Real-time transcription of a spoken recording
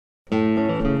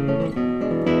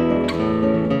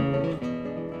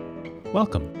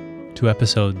Welcome to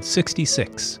episode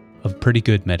 66 of Pretty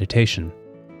Good Meditation.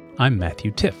 I'm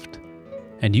Matthew Tift,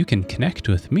 and you can connect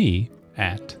with me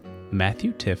at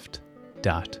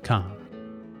matthewtift.com.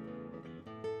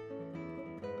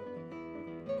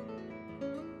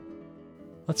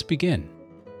 Let's begin.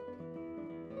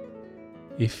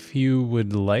 If you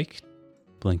would like,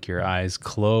 blink your eyes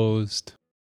closed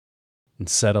and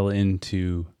settle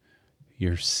into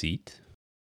your seat.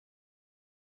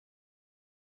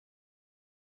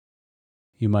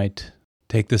 You might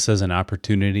take this as an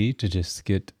opportunity to just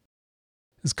get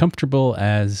as comfortable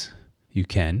as you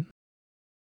can.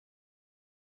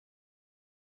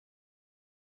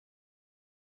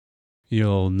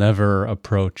 You'll never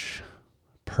approach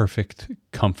perfect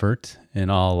comfort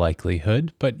in all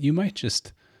likelihood, but you might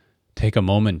just take a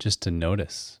moment just to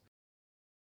notice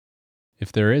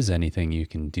if there is anything you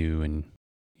can do in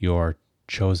your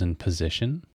chosen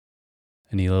position,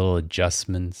 any little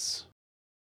adjustments.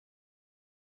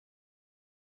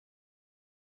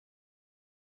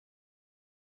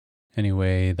 Any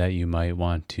way that you might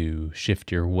want to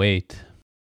shift your weight.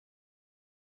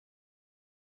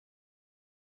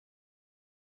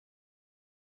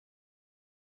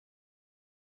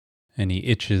 Any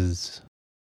itches,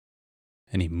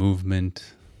 any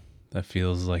movement that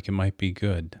feels like it might be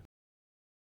good.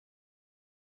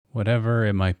 Whatever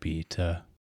it might be to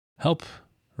help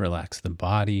relax the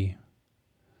body,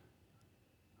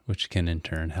 which can in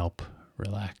turn help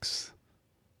relax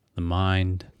the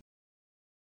mind.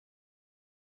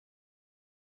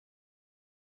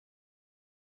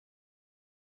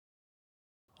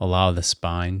 Allow the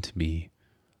spine to be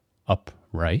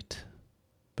upright,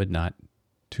 but not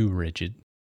too rigid.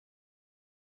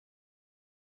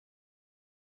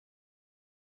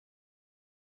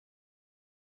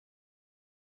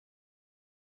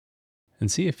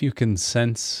 And see if you can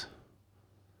sense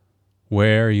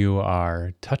where you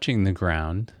are touching the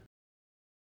ground,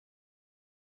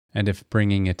 and if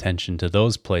bringing attention to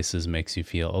those places makes you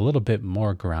feel a little bit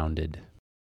more grounded.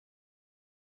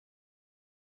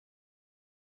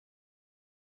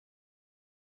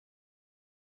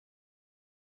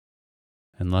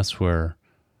 Unless we're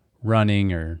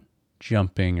running or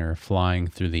jumping or flying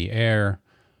through the air,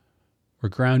 we're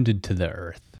grounded to the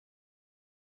earth,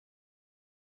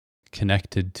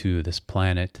 connected to this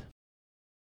planet.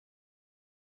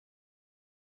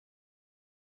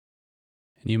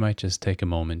 And you might just take a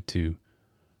moment to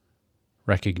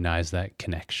recognize that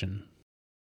connection.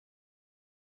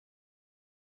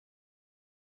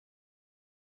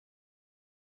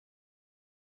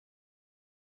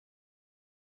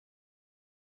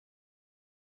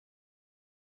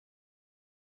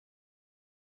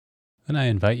 Then I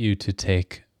invite you to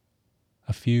take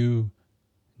a few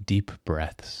deep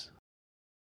breaths.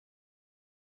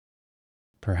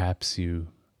 Perhaps you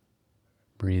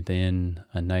breathe in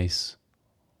a nice,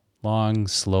 long,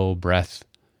 slow breath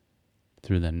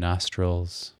through the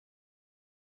nostrils,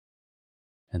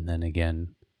 and then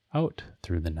again out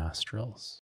through the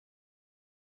nostrils.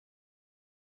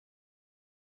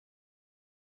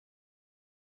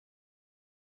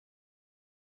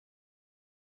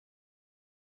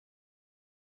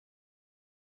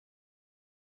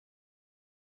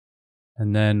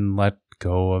 And then let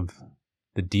go of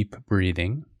the deep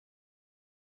breathing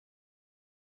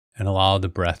and allow the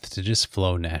breath to just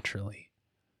flow naturally.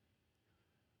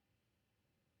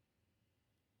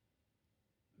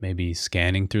 Maybe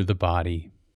scanning through the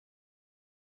body,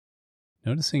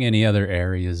 noticing any other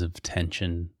areas of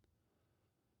tension,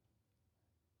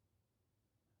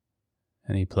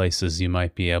 any places you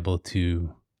might be able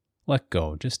to let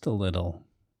go just a little.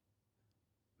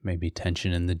 Maybe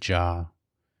tension in the jaw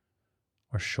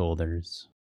or shoulders.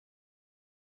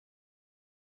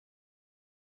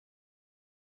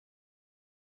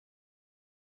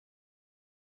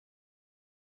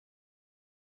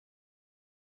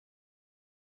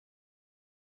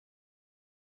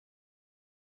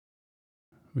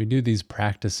 We do these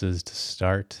practices to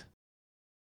start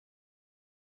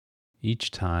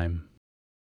each time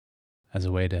as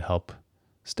a way to help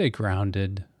stay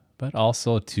grounded, but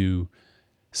also to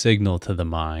signal to the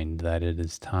mind that it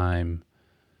is time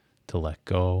to let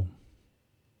go,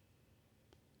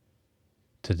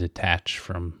 to detach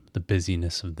from the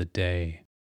busyness of the day,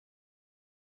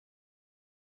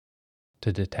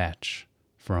 to detach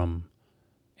from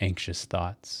anxious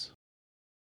thoughts,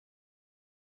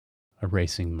 a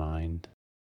racing mind.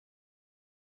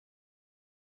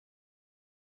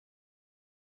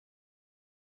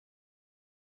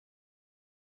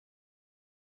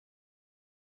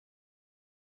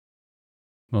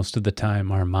 Most of the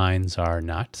time, our minds are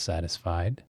not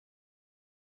satisfied.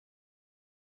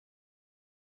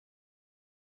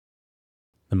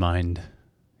 The mind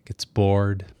gets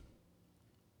bored,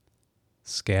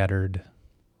 scattered,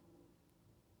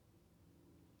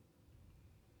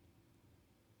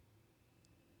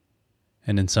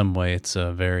 and in some way it's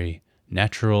a very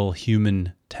natural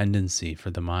human tendency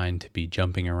for the mind to be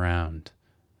jumping around.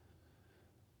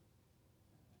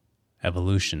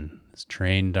 Evolution has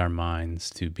trained our minds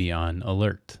to be on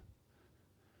alert,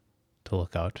 to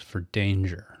look out for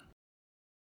danger.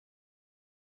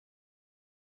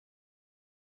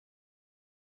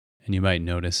 And you might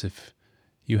notice if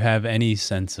you have any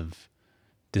sense of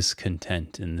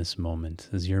discontent in this moment,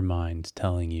 is your mind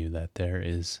telling you that there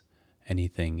is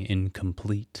anything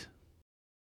incomplete?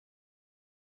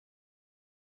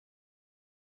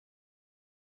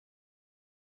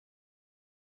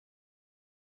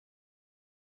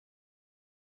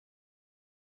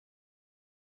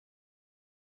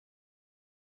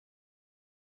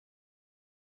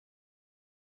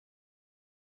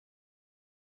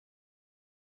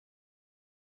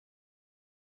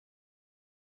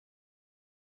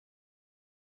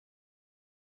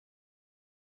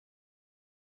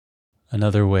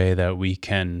 Another way that we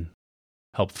can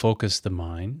help focus the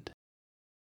mind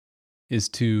is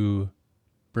to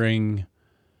bring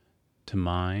to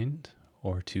mind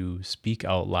or to speak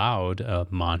out loud a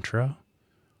mantra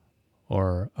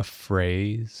or a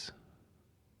phrase,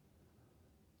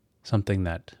 something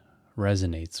that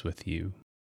resonates with you.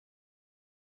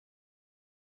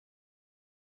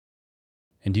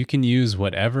 And you can use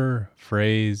whatever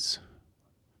phrase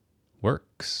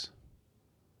works.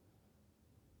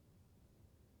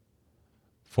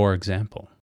 For example,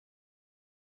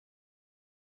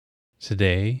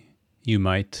 today you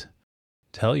might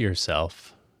tell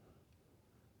yourself,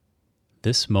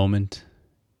 "This moment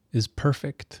is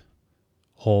perfect,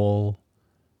 whole,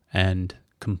 and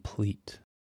complete.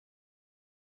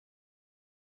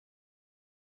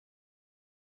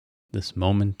 This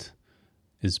moment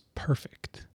is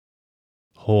perfect,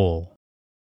 whole,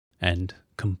 and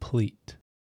complete."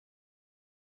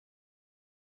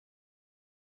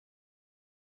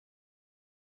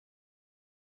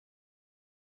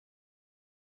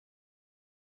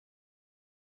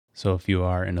 So if you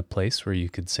are in a place where you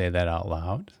could say that out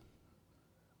loud,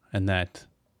 and that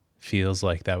feels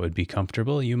like that would be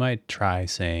comfortable, you might try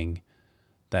saying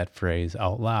that phrase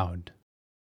out loud.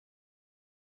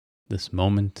 This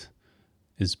moment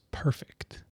is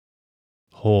perfect,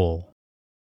 whole,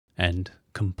 and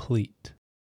complete.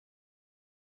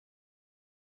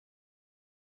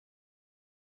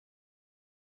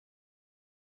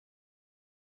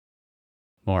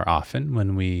 More often,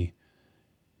 when we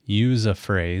use a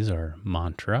phrase or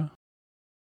mantra,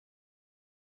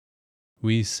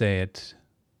 we say it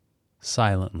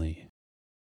silently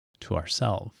to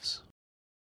ourselves,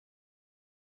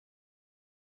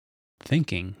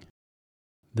 thinking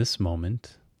this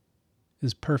moment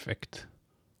is perfect,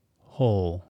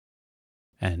 whole,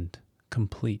 and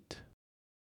complete.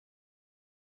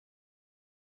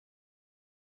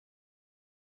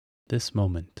 This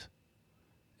moment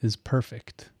is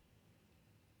perfect,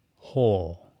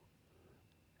 whole,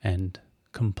 and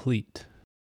complete.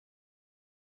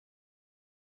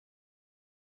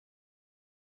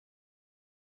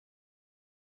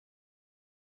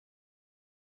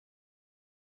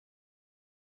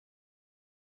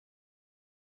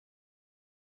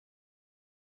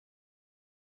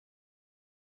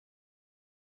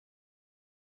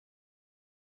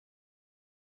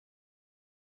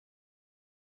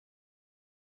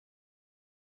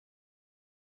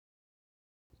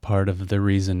 Part of the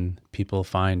reason people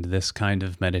find this kind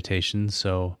of meditation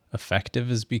so effective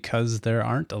is because there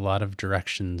aren't a lot of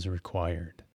directions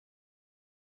required.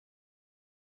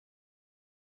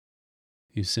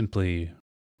 You simply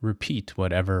repeat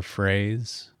whatever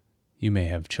phrase you may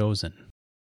have chosen.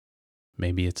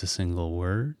 Maybe it's a single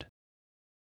word.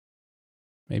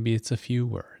 Maybe it's a few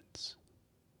words.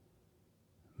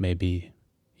 Maybe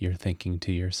you're thinking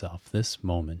to yourself, this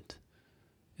moment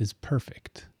is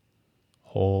perfect,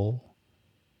 whole,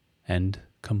 and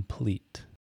complete.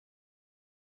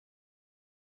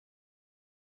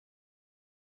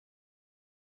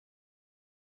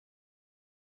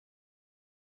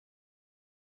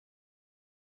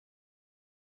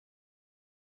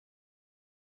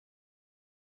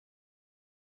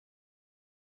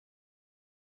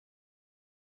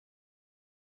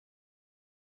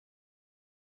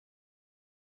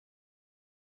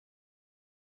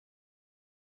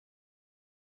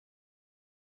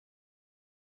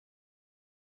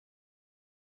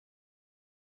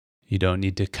 You don't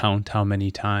need to count how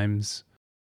many times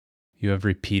you have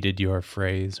repeated your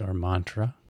phrase or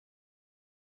mantra.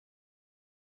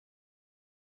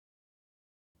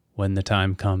 when the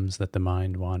time comes that the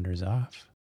mind wanders off,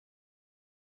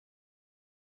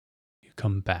 you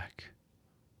come back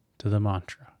to the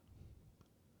mantra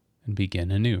and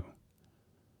begin anew.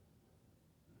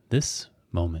 This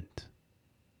moment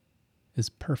is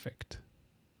perfect,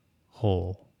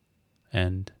 whole,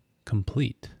 and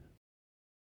complete.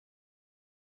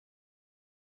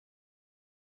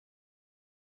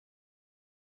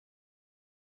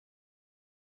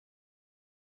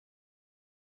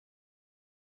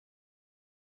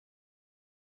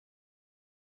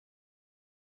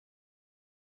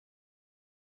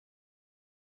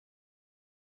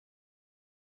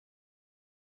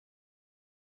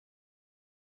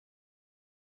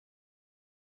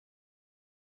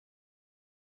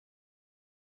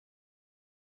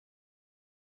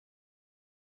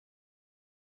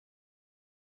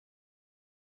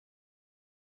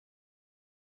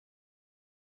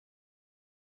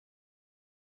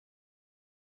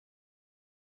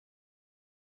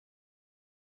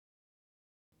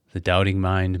 The doubting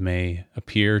mind may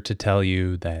appear to tell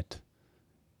you that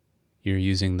you're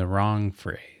using the wrong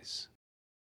phrase,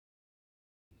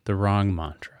 the wrong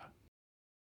mantra,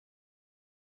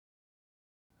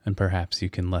 and perhaps you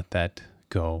can let that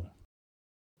go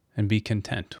and be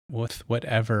content with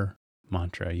whatever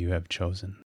mantra you have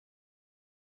chosen.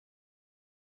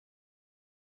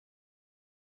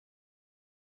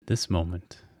 This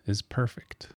moment is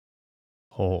perfect,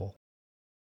 whole,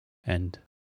 and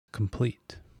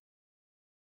complete.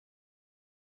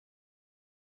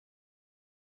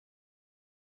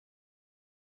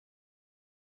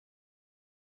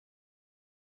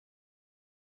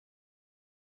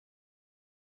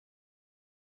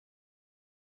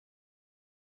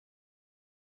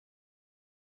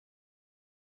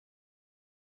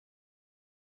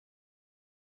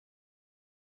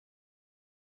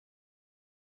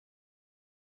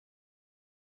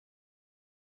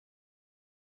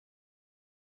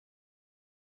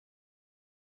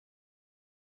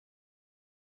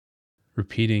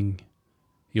 Repeating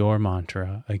your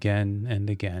mantra again and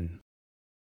again.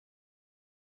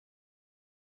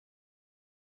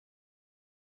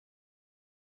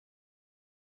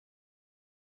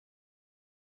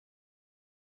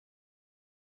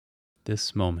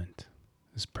 This moment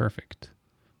is perfect,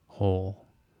 whole,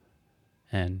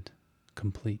 and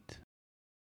complete.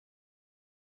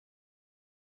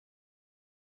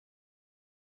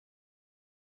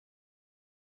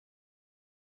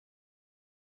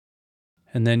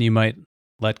 And then you might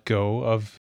let go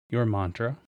of your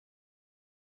mantra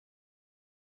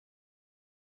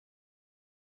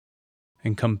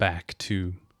and come back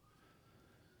to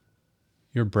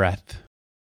your breath.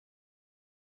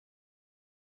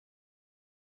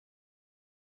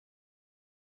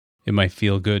 It might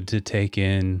feel good to take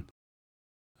in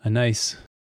a nice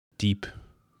deep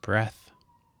breath.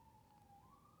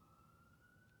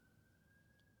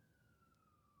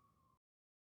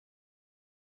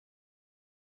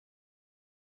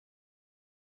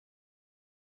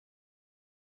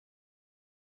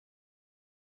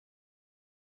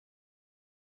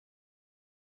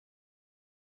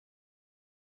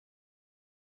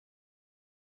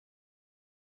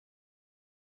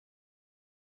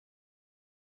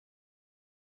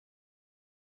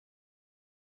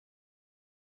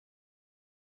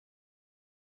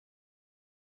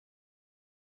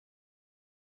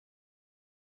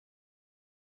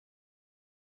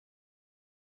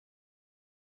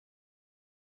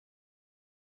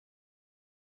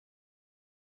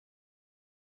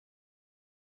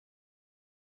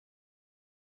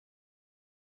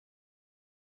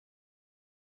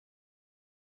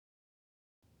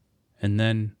 And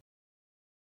then,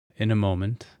 in a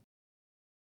moment,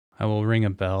 I will ring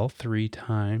a bell 3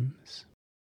 times.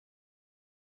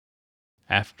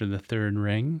 After the third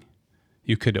ring,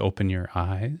 you could open your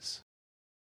eyes,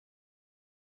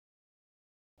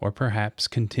 or perhaps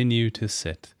continue to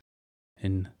sit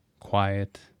in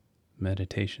quiet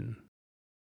meditation.